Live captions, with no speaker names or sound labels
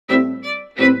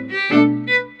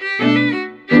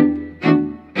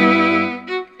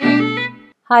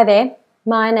Hi there,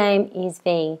 my name is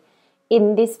V.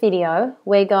 In this video,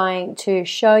 we're going to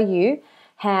show you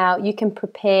how you can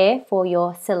prepare for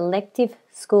your Selective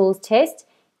Schools Test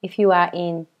if you are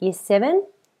in Year 7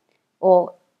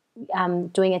 or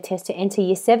doing a test to enter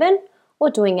Year 7 or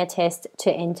doing a test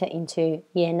to enter into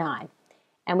Year 9.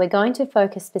 And we're going to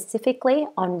focus specifically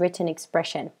on written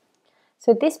expression.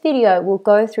 So this video will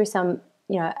go through some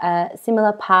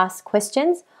similar past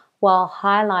questions while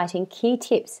highlighting key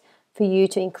tips for you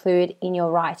to include in your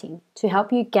writing to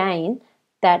help you gain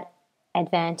that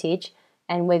advantage,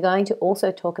 and we're going to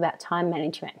also talk about time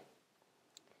management.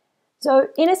 So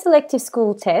in a selective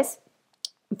school test,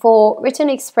 for written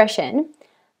expression,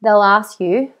 they'll ask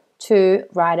you to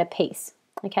write a piece,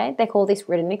 okay? They call this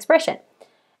written expression.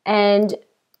 And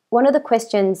one of the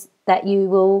questions that you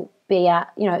will be,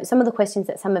 some of the questions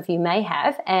that some of you may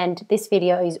have, and this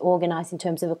video is organized in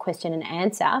terms of a question and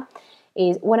answer,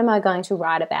 is what am I going to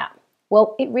write about?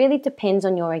 Well, it really depends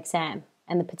on your exam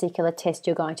and the particular test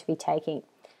you're going to be taking.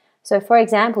 So for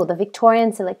example, the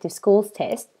Victorian Selective Schools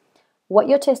Test, what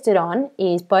you're tested on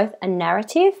is both a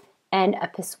narrative and a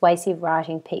persuasive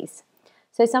writing piece.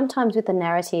 So sometimes with a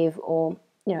narrative, or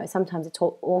sometimes it's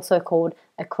also called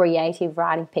a creative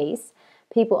writing piece,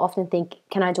 people often think,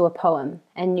 can I do a poem?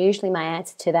 And usually my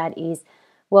answer to that is,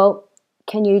 well,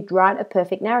 can you write a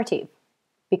perfect narrative?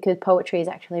 Because poetry is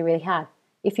actually really hard.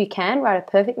 If you can write a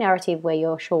perfect narrative where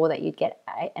you're sure that you'd get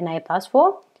an A+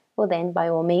 for, well then by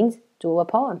all means do a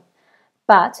poem.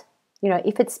 But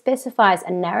if it specifies a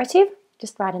narrative,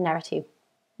 just write a narrative,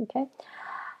 okay?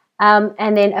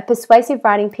 And then a persuasive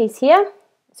writing piece here,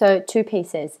 so 2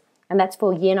 pieces, and that's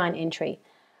for Year 9 entry.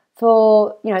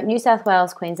 For New South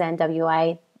Wales, Queensland,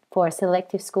 WA, for a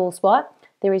selective school spot,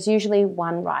 there is usually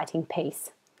 1 writing piece.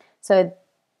 So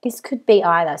this could be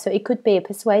either. So it could be a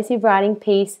persuasive writing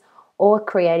piece or a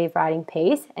creative writing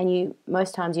piece, and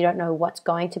most times you don't know what's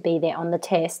going to be there on the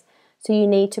test, so you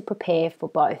need to prepare for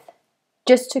both,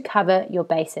 just to cover your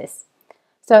basis.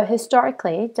 So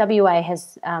historically, WA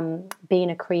has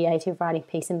been a creative writing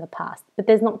piece in the past, but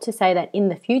there's not to say that in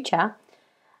the future,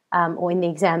 or in the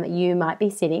exam that you might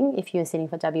be sitting, if you're sitting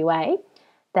for WA,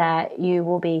 that you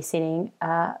will be sitting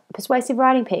a persuasive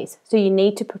writing piece. So you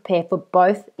need to prepare for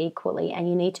both equally, and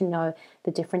you need to know the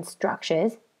different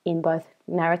structures in both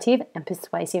narrative and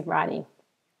persuasive writing.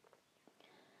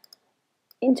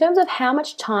 In terms of how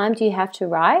much time do you have to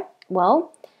write?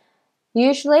 Well,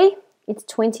 usually it's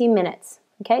 20 minutes,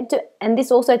 okay? And this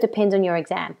also depends on your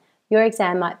exam. Your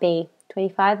exam might be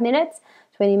 25 minutes,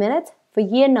 20 minutes. For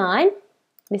Year 9,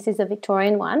 this is a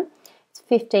Victorian one, it's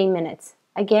 15 minutes.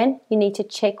 Again, you need to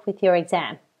check with your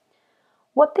exam.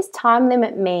 What this time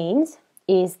limit means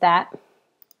is that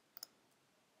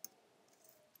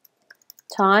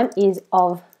time is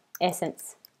of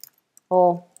essence,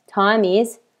 or time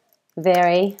is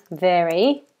very,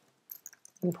 very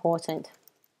important,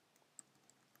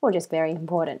 or just very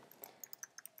important.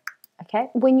 Okay,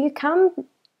 when you come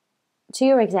to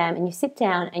your exam and you sit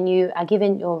down and you are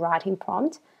given your writing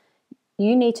prompt,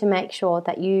 you need to make sure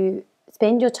that you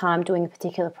spend your time doing a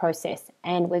particular process,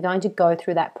 and we're going to go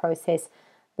through that process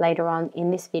later on in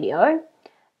this video.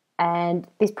 And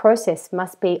this process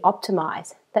must be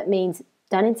optimized. That means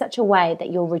done in such a way that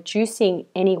you're reducing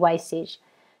any wastage,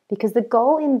 because the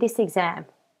goal in this exam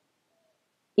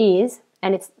is,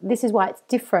 and this is why it's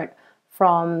different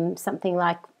from something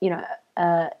like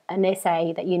an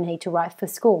essay that you need to write for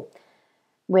school,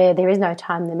 where there is no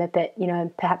time limit, but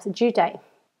perhaps a due date.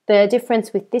 The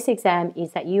difference with this exam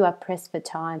is that you are pressed for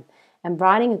time, and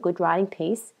writing a good writing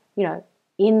piece,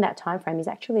 in that time frame is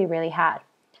actually really hard.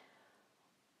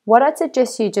 What I'd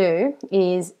suggest you do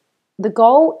is, the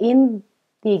goal in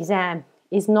the exam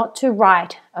is not to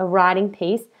write a writing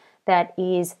piece that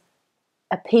is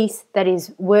a piece that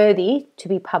is worthy to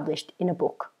be published in a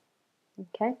book,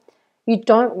 okay? You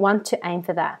don't want to aim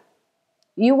for that.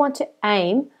 You want to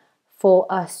aim for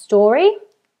a story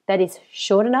that is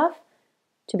short enough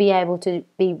to be able to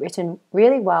be written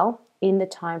really well in the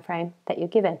time frame that you're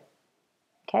given.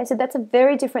 Okay, so that's a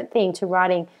very different thing to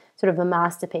writing sort of a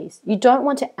masterpiece. You don't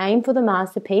want to aim for the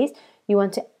masterpiece. You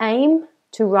want to aim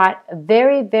to write a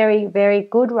very, very, very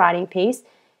good writing piece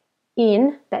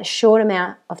in that short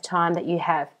amount of time that you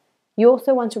have. You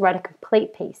also want to write a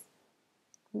complete piece.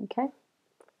 Okay,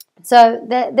 so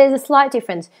there's a slight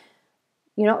difference.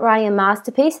 You're not writing a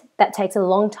masterpiece. That takes a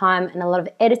long time and a lot of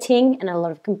editing and a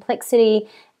lot of complexity.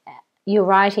 You're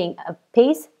writing a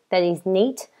piece that is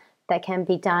neat, that can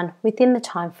be done within the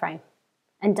time frame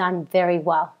and done very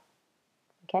well.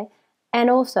 Okay, and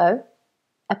also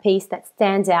a piece that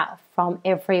stands out from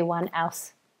everyone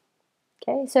else.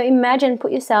 Okay, so imagine,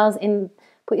 put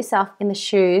put yourself in the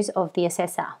shoes of the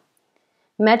assessor.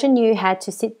 Imagine you had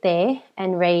to sit there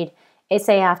and read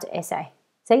essay after essay.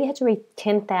 Say you had to read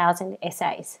 10,000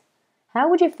 essays. How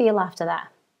would you feel after that?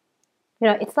 You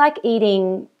know, it's like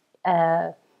eating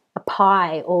a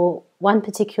pie or one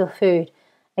particular food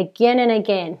again and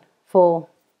again for,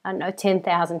 I don't know,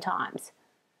 10,000 times.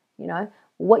 You know,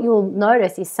 what you'll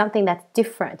notice is something that's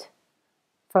different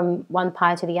from one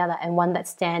pie to the other, and one that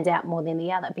stands out more than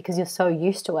the other because you're so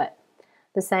used to it.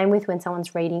 The same with when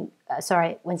someone's reading,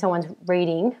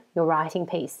 your writing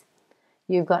piece.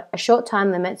 You've got a short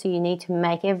time limit, so you need to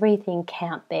make everything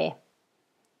count there.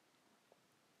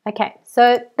 Okay,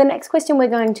 so the next question we're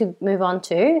going to move on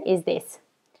to is this.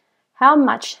 How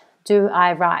much do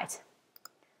I write?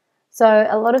 So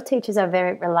a lot of teachers are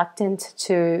very reluctant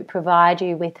to provide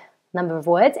you with a number of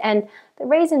words, and the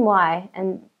reason why,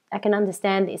 and I can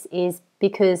understand this, is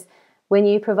because when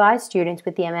you provide students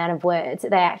with the amount of words,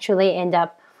 they actually end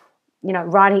up, you know,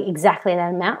 writing exactly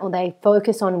that amount, or they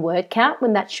focus on word count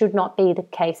when that should not be the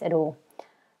case at all.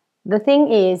 The thing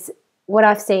is, what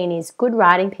I've seen is good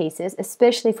writing pieces,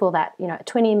 especially for that, you know,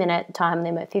 20-minute time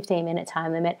limit, 15-minute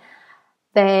time limit,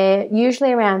 they're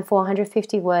usually around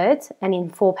 450 words and in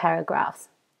 4 paragraphs.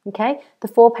 Okay, the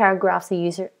 4 paragraphs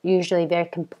are usually very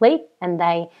complete, and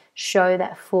they show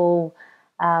that full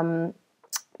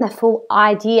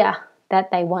idea that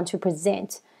they want to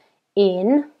present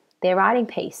in their writing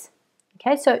piece.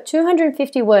 Okay, so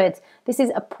 250 words, this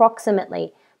is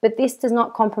approximately, but this does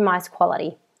not compromise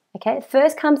quality. Okay,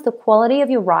 first comes the quality of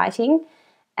your writing,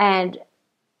 and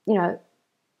you know,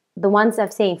 the ones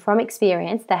I've seen from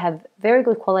experience that have very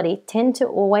good quality tend to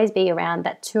always be around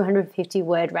that 250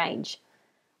 word range,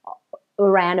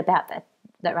 around about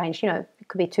that range. You know, it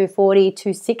could be 240,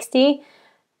 260,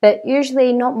 but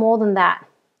usually not more than that.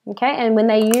 Okay, and when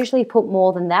they usually put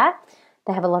more than that,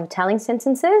 they have a lot of telling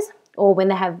sentences, or when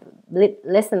they have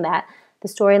less than that, the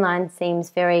storyline seems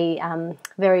very,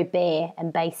 very bare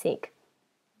and basic.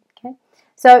 Okay,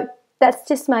 so that's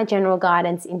just my general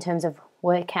guidance in terms of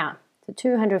word count. So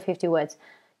 250 words.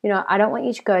 You know, I don't want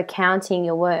you to go counting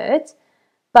your words,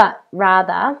 but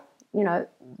rather, you know,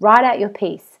 write out your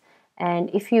piece. And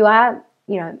if you are,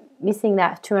 you know, missing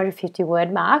that 250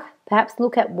 word mark, perhaps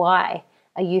look at why.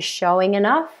 Are you showing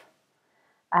enough?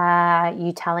 Are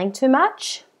you telling too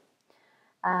much?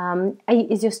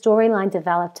 Is your storyline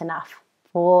developed enough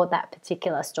for that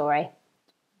particular story?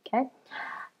 Okay.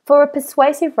 For a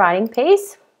persuasive writing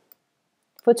piece,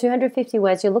 for 250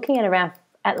 words, you're looking at around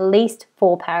at least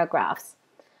 4 paragraphs.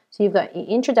 So you've got your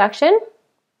introduction,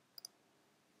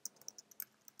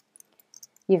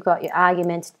 you've got your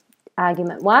argument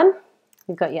 1,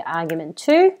 you've got your argument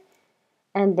 2,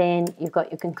 and then you've got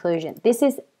your conclusion. This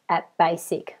is at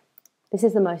basic. This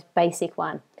is the most basic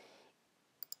one.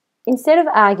 Instead of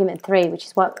argument 3, which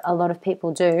is what a lot of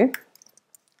people do,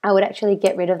 I would actually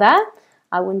get rid of that.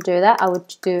 I wouldn't do that. I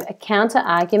would do a counter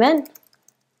argument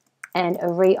and a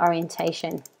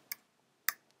reorientation,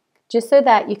 just so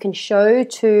that you can show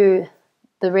to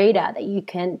the reader that you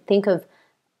can think of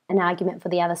an argument for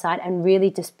the other side and really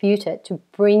dispute it to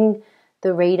bring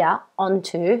the reader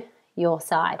onto your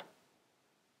side.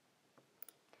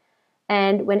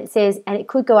 And when it says, and it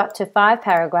could go up to 5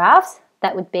 paragraphs,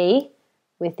 that would be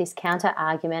with this counter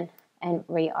argument and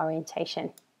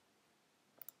reorientation.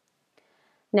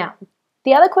 Now,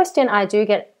 the other question I do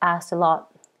get asked a lot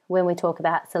when we talk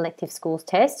about selective schools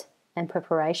test and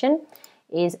preparation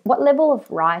is, what level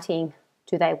of writing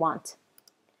do they want?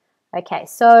 Okay,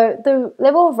 so the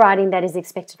level of writing that is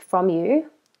expected from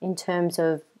you in terms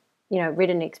of, you know,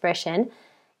 written expression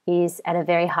is at a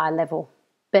very high level,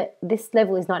 but this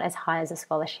level is not as high as a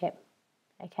scholarship,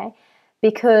 okay?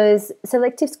 Because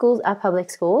selective schools are public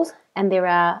schools and there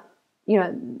are, you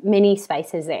know, many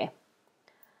spaces there.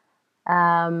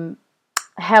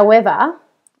 However,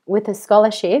 with a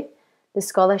scholarship, the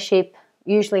scholarship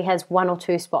usually has 1 or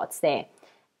 2 spots there,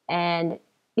 and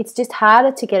it's just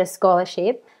harder to get a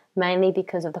scholarship, mainly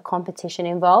because of the competition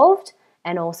involved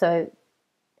and also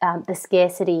the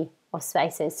scarcity of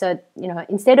spaces. So, you know,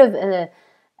 instead of a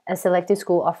selective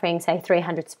school offering, say,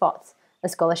 300 spots, a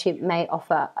scholarship may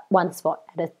offer 1 spot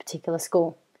at a particular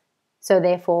school. So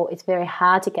therefore, it's very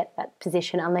hard to get that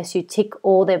position unless you tick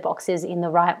all their boxes in the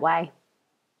right way.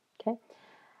 Okay,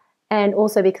 and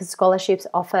also because scholarships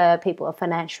offer people a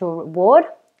financial reward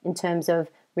in terms of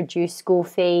reduced school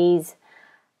fees.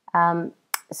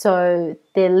 So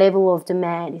their level of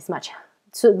demand is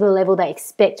so the level they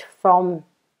expect from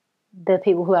the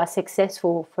people who are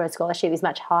successful for a scholarship is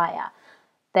much higher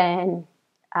than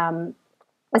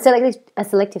a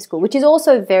selective school, which is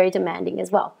also very demanding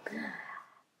as well.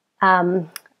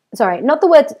 sorry, not the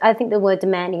word, I think the word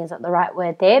demanding is not the right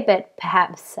word there, but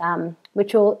perhaps,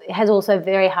 has also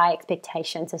very high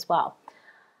expectations as well.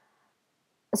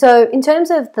 So in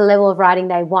terms of the level of writing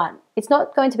they want, it's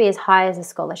not going to be as high as a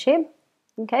scholarship,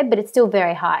 okay, but it's still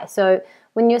very high. So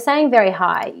when you're saying very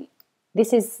high,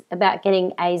 this is about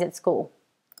getting A's at school,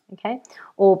 okay,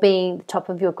 or being the top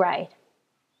of your grade.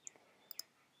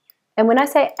 And when I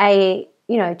say A,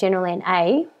 generally an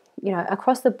A,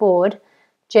 across the board,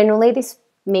 generally this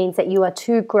means that you are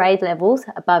 2 grade levels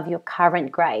above your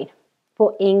current grade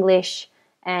for English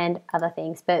and other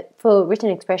things. But for written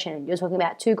expression, you're talking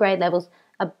about 2 grade levels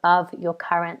above your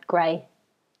current grade.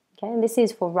 Okay, and this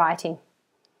is for writing.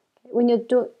 When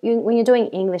you're doing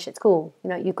English at school,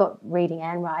 you've got reading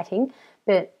and writing,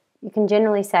 but you can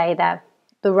generally say that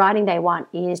the writing they want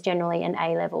is generally an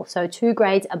A level, so 2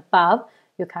 grades above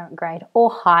your current grade or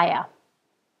higher.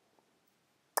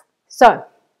 So,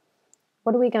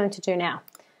 what are we going to do now?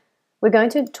 We're going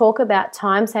to talk about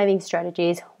time-saving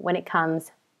strategies when it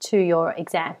comes to your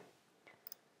exam.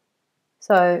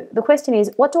 So the question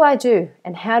is, what do I do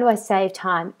and how do I save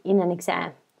time in an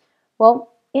exam?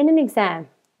 Well, in an exam,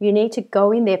 you need to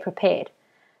go in there prepared.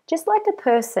 Just like a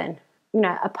person,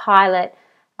 a pilot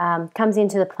comes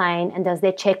into the plane and does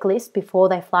their checklist before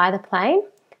they fly the plane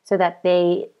so that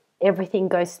everything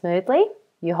goes smoothly,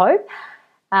 you hope.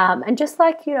 And just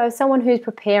like, someone who's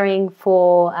preparing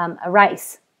for a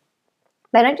race,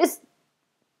 they don't just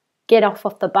get off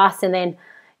the bus and then,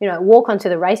 walk onto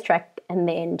the racetrack and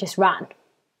then just run.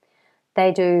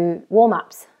 They do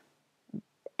warm-ups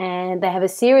and they have a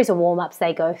series of warm-ups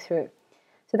they go through.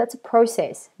 So that's a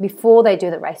process before they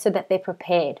do the race so that they're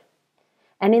prepared.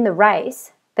 And in the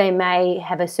race, they may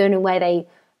have a certain way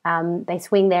they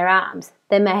swing their arms.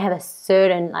 They may have a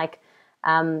certain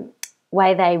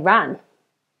way they run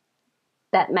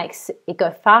that makes it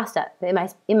go faster.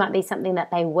 It might be something that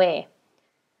they wear.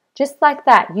 Just like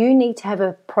that, you need to have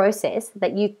a process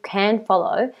that you can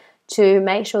follow to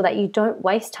make sure that you don't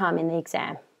waste time in the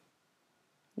exam.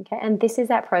 Okay, and this is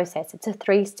that process. It's a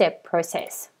 3-step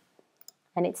process.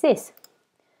 And it's this.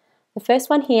 The first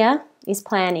one here is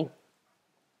planning.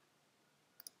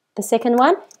 The second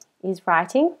one is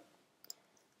writing.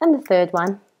 And the third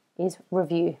one is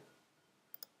review.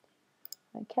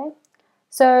 Okay,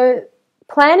 so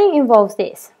planning involves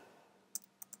this.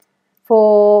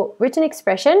 For written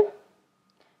expression,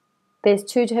 there's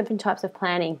 2 different types of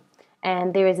planning,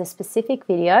 and there is a specific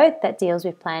video that deals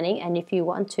with planning. And if you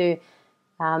want to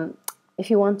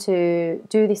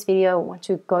do this video or want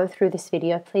to go through this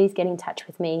video, please get in touch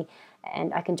with me,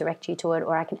 and I can direct you to it,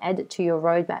 or I can add it to your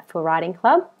roadmap for Writing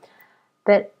Club.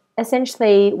 But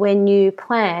essentially, when you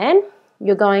plan,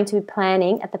 you're going to be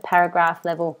planning at the paragraph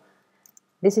level.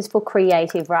 This is for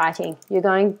creative writing. You're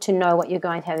going to know what you're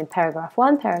going to have in paragraph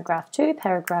 1, paragraph 2,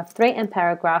 paragraph 3, and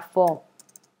paragraph 4.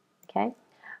 Okay?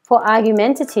 For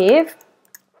argumentative,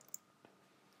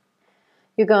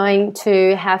 you're going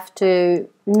to have to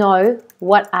know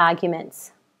what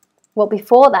arguments. Well,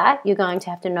 before that, you're going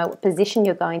to have to know what position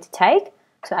you're going to take.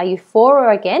 So are you for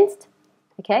or against?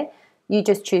 Okay? You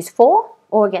just choose for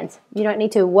or against. You don't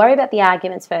need to worry about the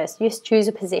arguments first. You just choose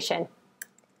a position.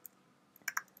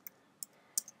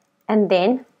 And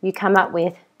then you come up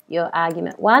with your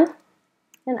argument 1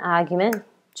 and argument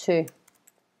 2.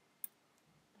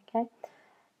 Okay.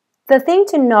 The thing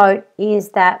to note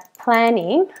is that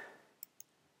planning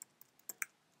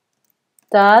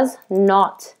does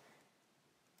not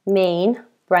mean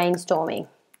brainstorming.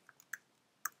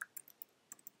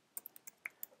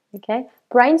 Okay.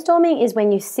 Brainstorming is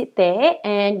when you sit there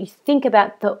and you think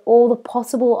about all the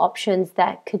possible options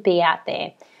that could be out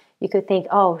there. You could think,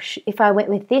 oh, if I went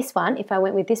with this one, if I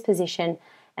went with this position,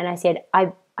 and I said,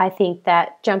 I think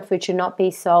that junk food should not be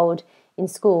sold in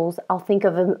schools, I'll think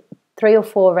of 3 or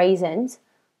 4 reasons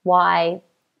why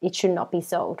it should not be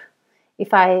sold.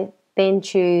 If I then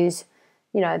choose,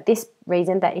 this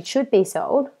reason that it should be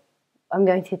sold, I'm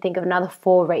going to think of another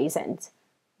 4 reasons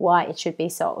why it should be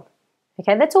sold.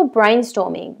 Okay, that's all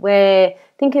brainstorming, where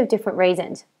think of different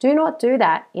reasons. Do not do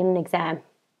that in an exam.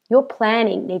 Your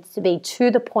planning needs to be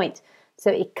to the point, so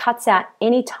it cuts out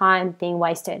any time being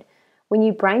wasted. When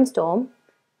you brainstorm,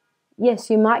 yes,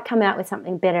 you might come out with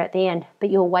something better at the end,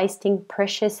 but you're wasting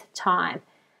precious time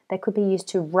that could be used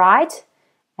to write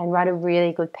and write a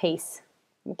really good piece.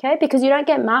 Okay, because you don't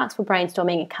get marks for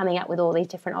brainstorming and coming up with all these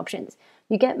different options.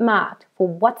 You get marked for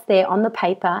what's there on the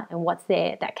paper and what's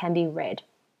there that can be read.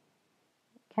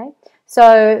 Okay,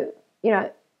 so,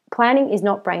 planning is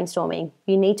not brainstorming.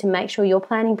 You need to make sure your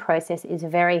planning process is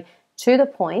very to the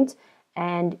point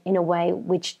and in a way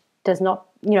which does not,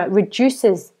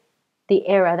 reduces the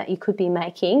error that you could be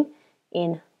making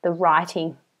in the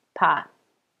writing part.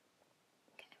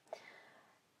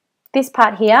 This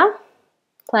part here,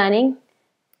 planning,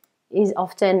 is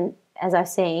often, as I've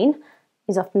seen,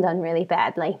 is often done really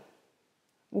badly.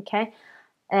 Okay,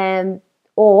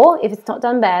 or if it's not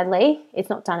done badly, it's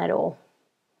not done at all.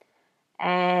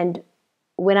 And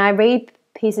when I read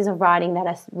pieces of writing that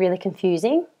are really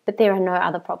confusing, but there are no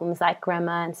other problems like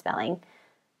grammar and spelling,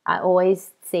 I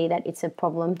always see that it's a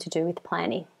problem to do with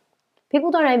planning.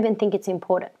 People don't even think it's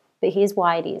important, but here's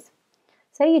why it is.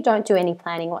 Say you don't do any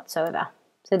planning whatsoever.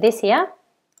 So this here,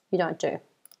 you don't do.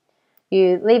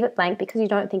 You leave it blank because you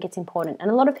don't think it's important.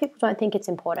 And a lot of people don't think it's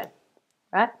important,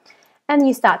 right? And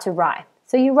you start to write.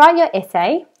 So you write your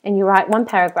essay and you write one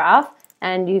paragraph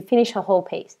and you finish a whole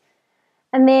piece.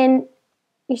 And then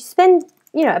you spend,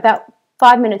 about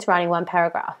 5 minutes writing one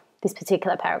paragraph, this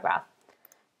particular paragraph.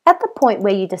 At the point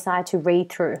where you decide to read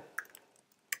through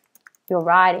your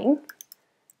writing,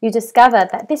 you discover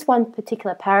that this one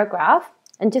particular paragraph,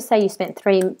 and just say you spent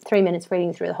three minutes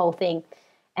reading through the whole thing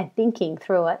and thinking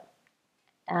through it,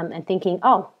 and thinking,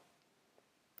 oh,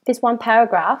 this one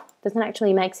paragraph doesn't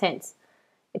actually make sense.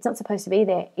 It's not supposed to be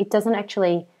there. It doesn't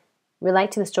actually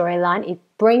relate to the storyline. It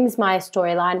brings my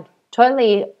storyline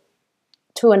totally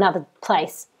to another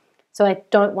place. So I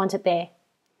don't want it there.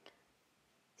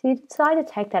 So you decide to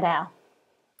take that out.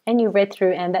 And you read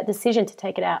through, and that decision to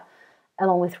take it out,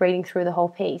 along with reading through the whole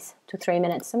piece, took 3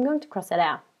 minutes. So I'm going to cross that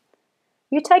out.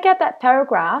 You take out that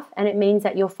paragraph, and it means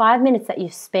that your 5 minutes that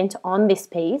you've spent on this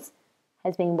piece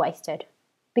has been wasted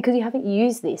because you haven't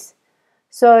used this.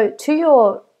 So to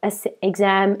your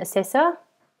exam assessor,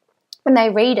 when they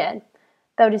read it,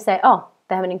 they'll just say, oh,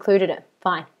 they haven't included it.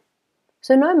 Fine.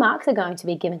 So no marks are going to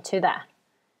be given to that.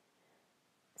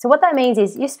 So what that means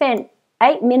is you spent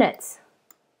 8 minutes.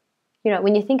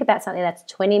 When you think about something that's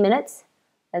 20 minutes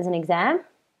as an exam,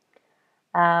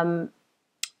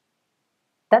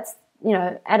 that's,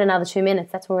 add another 2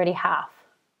 minutes, that's already half.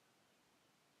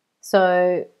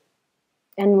 So,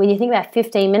 and when you think about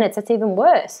 15 minutes, that's even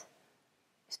worse.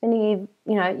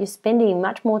 You're spending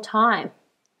much more time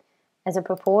as a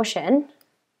proportion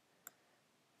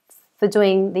for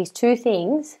doing these two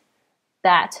things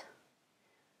that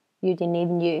you didn't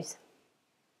even use.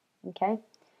 Okay?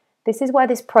 This is why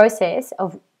this process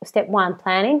of step 1,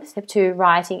 planning, step 2,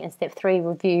 writing, and step 3,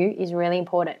 review is really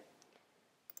important.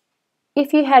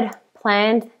 If you had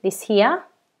planned this here,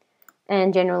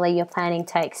 and generally your planning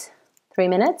takes 3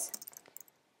 minutes,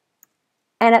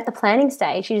 and at the planning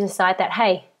stage you decide that,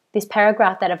 hey, this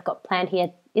paragraph that I've got planned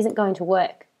here isn't going to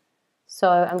work. So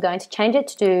I'm going to change it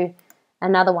to do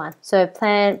another one. So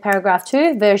plan paragraph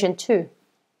 2, version 2.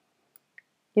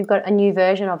 You've got a new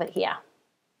version of it here,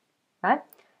 right?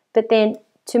 But then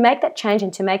to make that change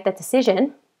and to make that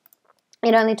decision,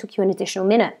 it only took you an additional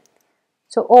minute.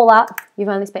 So all up, you've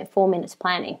only spent 4 minutes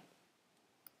planning.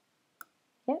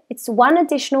 Yeah? It's 1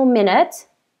 additional minute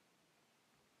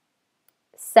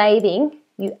saving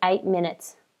you 8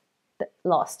 minutes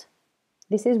lost.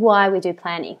 This is why we do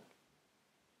planning.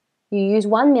 You use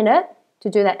 1 minute to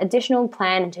do that additional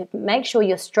plan and to make sure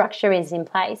your structure is in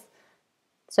place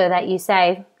so that you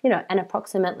save, you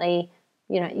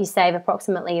save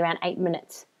approximately around 8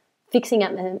 minutes fixing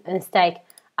up a mistake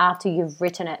after you've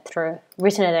written it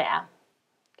out.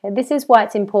 Okay, this is why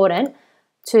it's important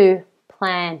to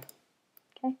plan.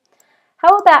 Okay,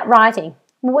 how about writing?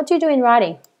 Well, what do you do in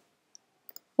writing?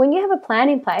 When you have a plan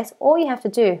in place, all you have to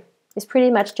do is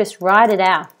pretty much just write it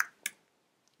out,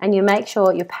 and you make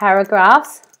sure your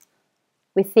paragraphs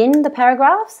within the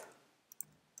paragraphs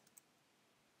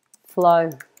flow.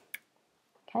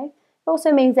 Okay, it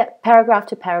also means that paragraph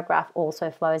to paragraph also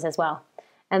flows as well.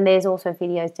 And there's also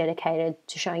videos dedicated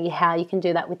to showing you how you can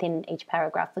do that within each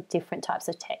paragraph with different types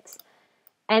of text.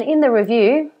 And in the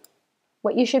review,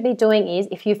 what you should be doing is,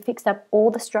 if you've fixed up all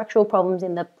the structural problems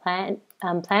in the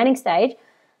planning stage,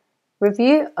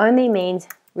 review only means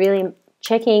really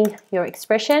checking your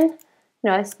expression,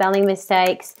 spelling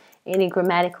mistakes, any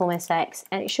grammatical mistakes,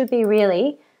 and it should be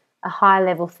really a high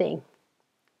level thing.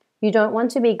 You don't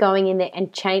want to be going in there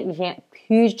and changing out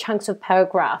huge chunks of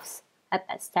paragraphs at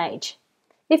that stage.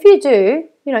 If you do,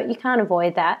 you can't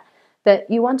avoid that, but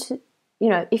you want to,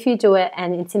 if you do it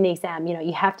and it's in the exam,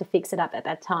 you have to fix it up at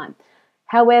that time.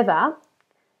 However,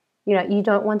 you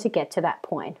don't want to get to that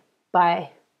point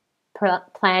by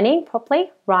planning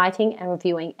properly, writing and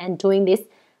reviewing, and doing this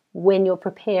when you're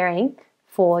preparing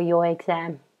for your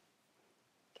exam.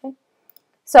 Okay,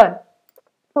 so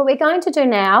what we're going to do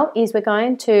now is we're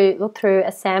going to look through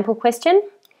a sample question,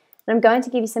 and I'm going to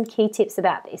give you some key tips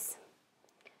about this.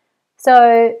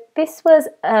 So this was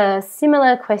a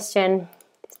similar question,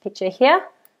 this picture here,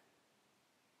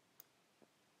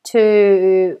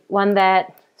 to one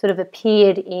that sort of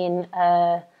appeared in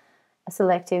a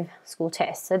selective school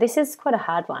test. So this is quite a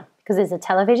hard one because there's a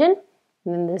television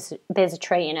and then there's a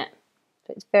tree in it.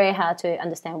 So it's very hard to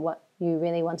understand what you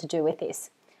really want to do with this.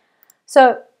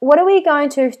 So what are we going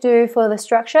to do for the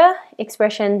structure,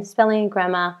 expression, spelling and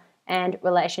grammar, and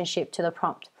relationship to the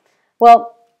prompt?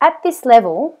 Well, at this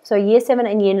level, so year 7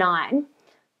 and year 9,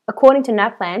 according to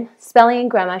NAPLAN, spelling and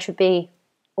grammar should be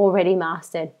already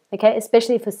mastered, okay,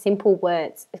 especially for simple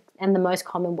words and the most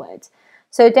common words.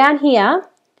 So down here,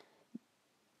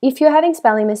 if you're having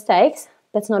spelling mistakes,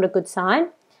 that's not a good sign.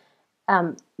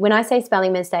 When I say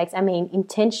spelling mistakes, I mean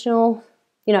intentional,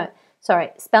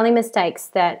 spelling mistakes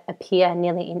that appear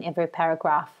nearly in every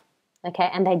paragraph, okay,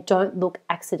 and they don't look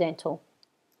accidental.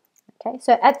 Okay,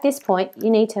 so at this point, you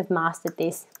need to have mastered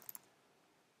this.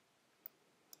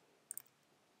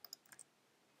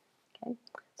 Okay,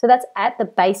 so that's at the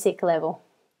basic level.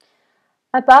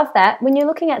 Above that, when you're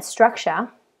looking at structure,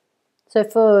 so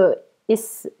for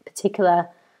this particular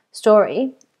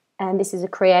story, and this is a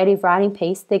creative writing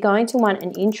piece, they're going to want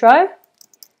an intro,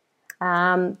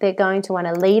 they're going to want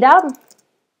a lead up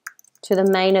to the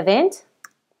main event,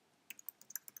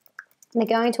 they're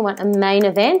going to want a main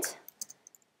event,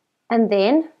 and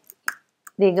then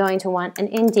they're going to want an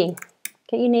ending.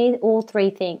 Okay, you need all three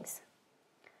things.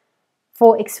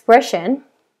 For expression,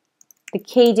 the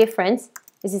key difference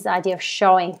is this idea of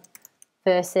showing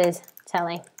versus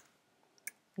telling.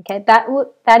 Okay,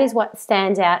 that is what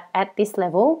stands out at this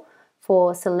level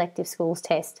for selective schools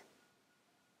test.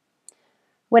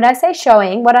 When I say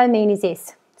showing, what I mean is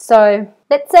this. So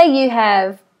let's say you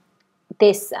have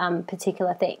this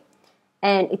particular thing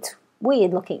and it's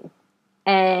weird looking,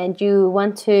 and you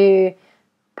want to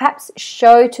perhaps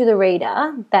show to the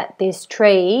reader that this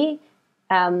tree,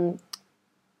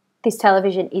 this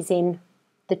television is in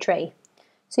the tree.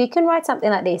 So you can write something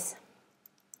like this.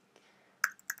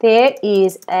 There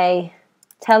is a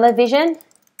television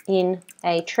in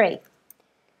a tree.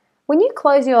 When you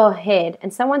close your head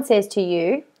and someone says to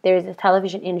you, there is a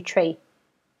television in a tree,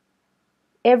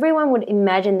 everyone would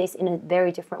imagine this in a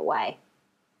very different way.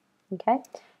 Okay?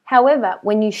 However,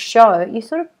 when you show, you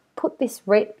sort of put this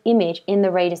image in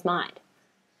the reader's mind.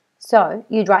 So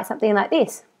you'd write something like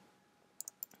this.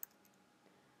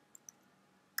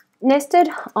 Nested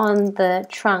on the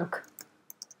trunk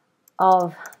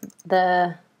of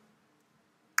the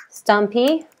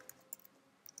stumpy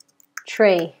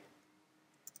tree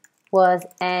was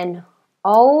an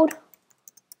old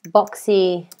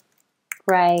boxy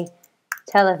grey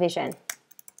television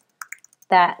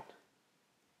that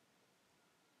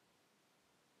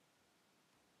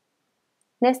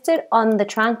nested on the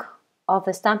trunk of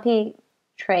the stumpy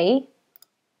tree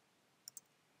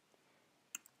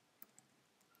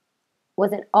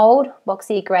was an old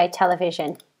boxy grey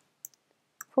television.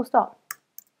 Full stop.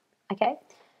 Okay?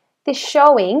 This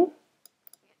showing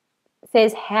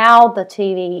says how the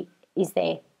TV is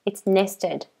there. It's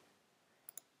nested.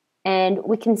 And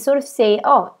we can sort of see,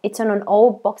 oh, it's on an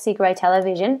old boxy grey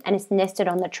television and it's nested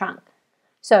on the trunk.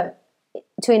 So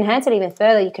to enhance it even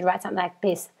further, you could write something like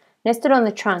this. Nested on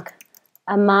the trunk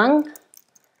among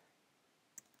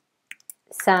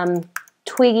some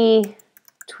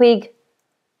twig-like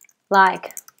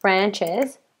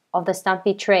branches of the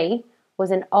stumpy tree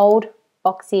was an old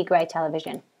boxy grey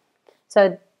television.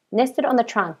 So nested on the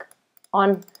trunk,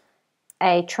 on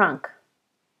a trunk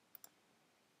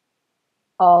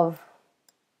of,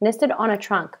 nested on a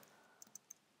trunk,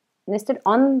 nested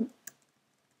on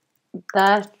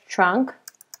the trunk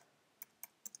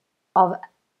of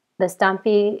the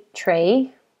stumpy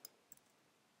tree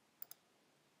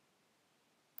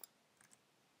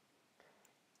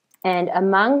and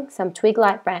among some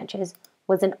twig-like branches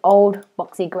was an old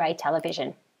boxy grey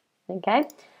television. Okay,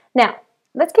 now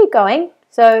let's keep going.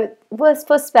 So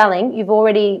for spelling, you've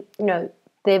already,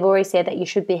 they've already said that you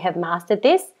should have mastered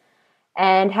this.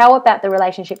 And how about the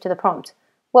relationship to the prompt?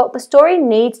 Well, the story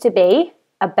needs to be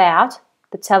about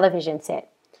the television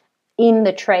set in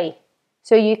the tree.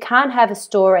 So you can't have a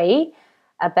story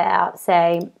about,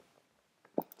 say,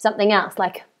 something else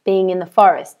like being in the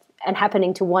forest and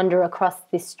happening to wander across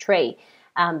this tree,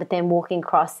 but then walking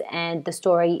across and the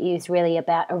story is really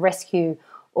about a rescue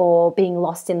or being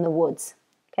lost in the woods.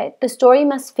 Okay, the story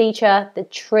must feature the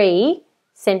tree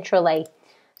centrally.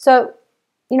 So,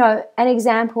 an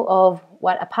example of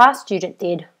what a past student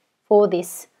did for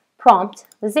this prompt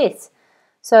was this.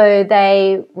 So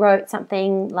they wrote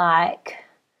something like,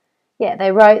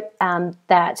 they wrote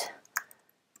that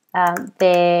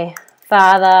their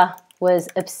father was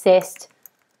obsessed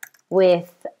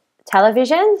with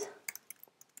televisions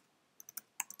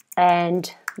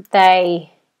and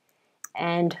they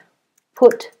and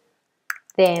put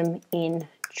them in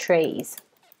trees.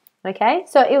 Okay,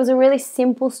 so it was a really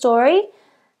simple story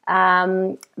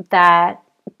that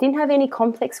didn't have any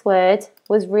complex words,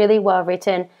 was really well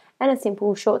written, and a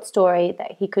simple short story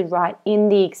that he could write in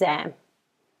the exam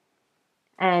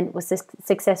and was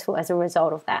successful as a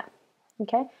result of that.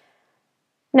 Okay,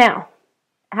 now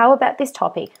how about this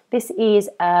topic? This is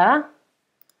a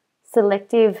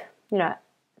selective,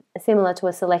 similar to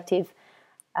a selective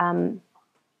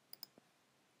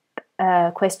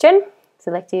question,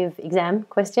 selective exam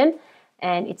question,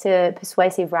 and it's a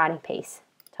persuasive writing piece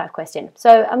type question.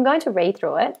 So I'm going to read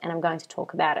through it and I'm going to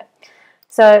talk about it.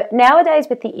 So nowadays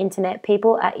with the internet,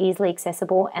 people are easily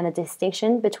accessible and the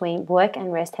distinction between work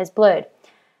and rest has blurred.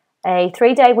 A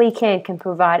 3-day weekend can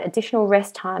provide additional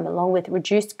rest time along with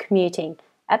reduced commuting.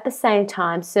 At the same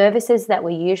time, services that were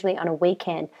usually on a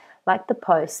weekend, like the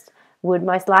post, would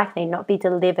most likely not be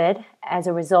delivered as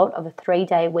a result of a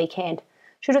 3-day weekend.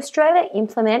 Should Australia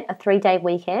implement a 3-day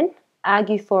weekend?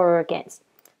 Argue for or against.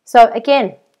 So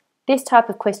again, this type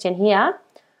of question here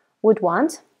would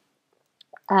want,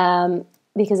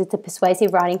 because it's a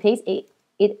persuasive writing piece,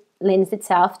 it lends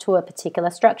itself to a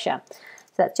particular structure.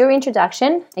 So that's your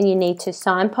introduction, and you need to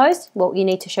signpost. Well, you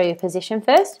need to show your position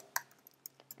first,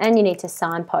 and you need to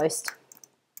signpost.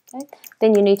 Okay?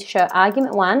 Then you need to show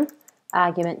argument 1,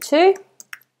 argument 2,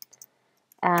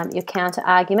 your counter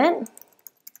argument,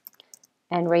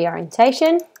 and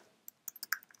reorientation.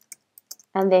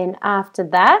 And then after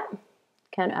that,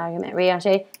 counter argument,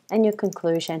 reorientation, and your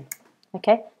conclusion.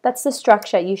 Okay, that's the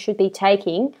structure you should be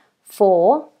taking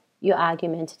for your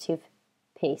argumentative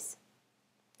piece.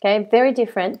 Okay, very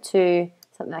different to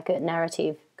something like a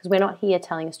narrative, because we're not here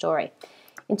telling a story.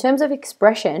 In terms of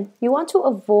expression, you want to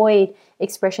avoid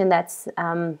expression that's,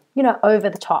 over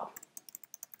the top.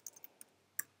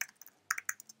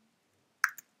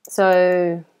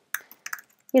 So,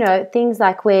 things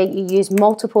like where you use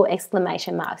multiple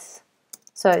exclamation marks.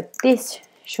 So this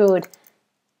should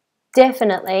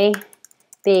definitely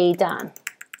be done.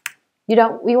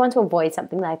 We want to avoid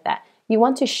something like that. You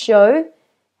want to show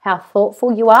how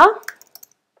thoughtful you are.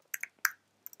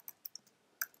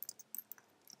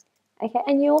 Okay,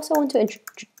 and you also want to,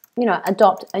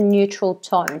 adopt a neutral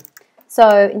tone.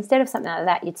 So instead of something like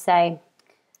that, you'd say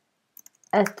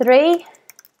a 3-day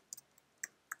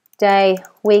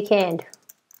weekend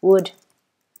would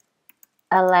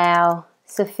allow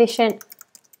sufficient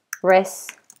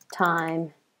rest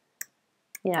time,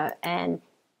 and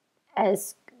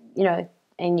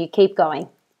and you keep going.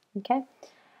 Okay.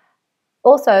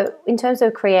 Also, in terms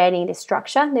of creating this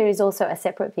structure, there is also a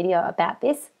separate video about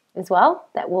this as well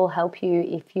that will help you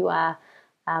if you are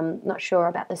not sure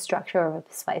about the structure of a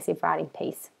persuasive writing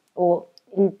piece, or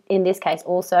in this case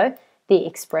also the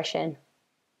expression.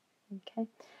 Okay.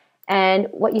 And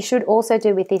what you should also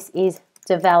do with this is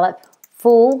develop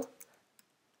full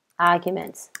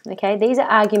arguments. Okay, these are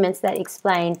arguments that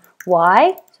explain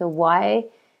why. So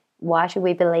why should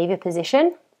we believe your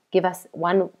position? Give us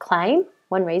one claim,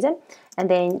 one reason, and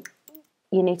then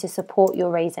you need to support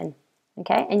your reason.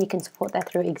 Okay, and you can support that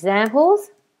through examples.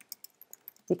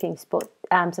 You can support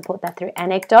that through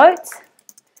anecdotes,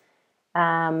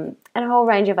 and a whole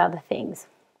range of other things.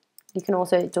 You can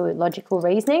also do logical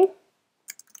reasoning.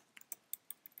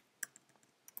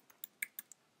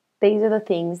 These are the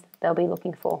things they'll be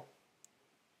looking for.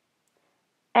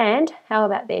 And how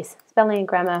about this? Spelling and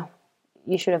grammar,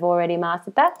 you should have already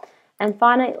mastered that. And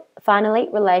finally,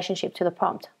 relationship to the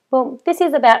prompt. Well, this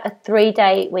is about a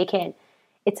 3-day weekend.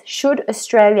 It's should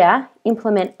Australia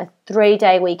implement a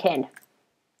 3-day weekend?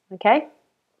 Okay?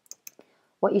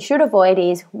 What you should avoid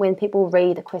is when people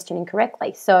read the question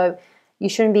incorrectly. So you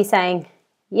shouldn't be saying,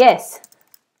 yes,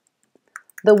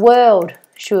 the world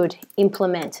should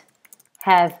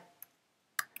have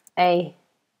a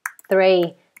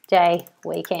 3-day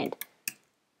weekend.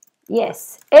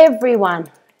 Yes, everyone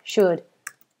should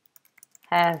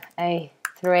have a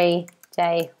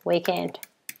 3-day weekend.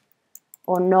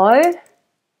 Or no,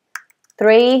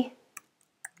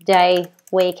 3-day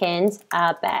weekends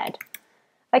are bad.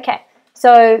 Okay,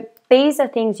 so these are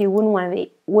things you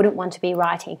wouldn't want to be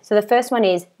writing. So the first one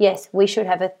is, yes,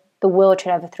 the world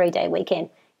should have a 3-day weekend.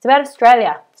 It's about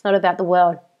Australia. It's not about the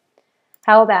world.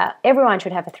 How about everyone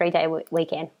should have a 3-day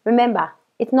weekend? Remember,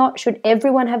 it's not should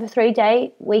everyone have a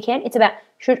 3-day weekend. It's about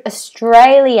should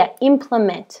Australia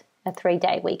implement a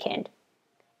 3-day weekend?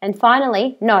 And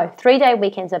finally, no, 3-day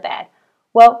weekends are bad.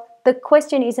 Well, the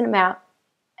question isn't about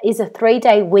is a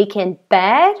 3-day weekend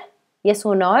bad? Yes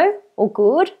or no? Or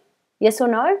good? Yes or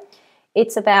no?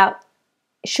 It's about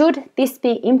should this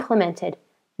be implemented?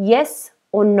 Yes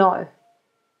or no?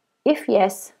 If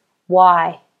yes,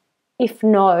 why? If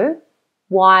no,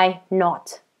 why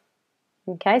not?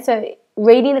 Okay, so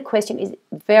reading the question is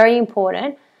very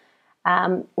important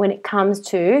when it comes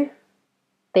to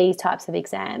these types of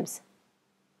exams.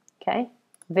 Okay,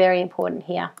 very important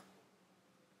here.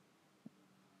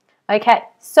 Okay,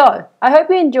 so I hope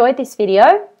you enjoyed this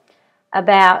video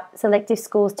about Selective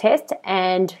Schools Test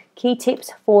and key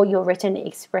tips for your written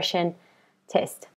expression test.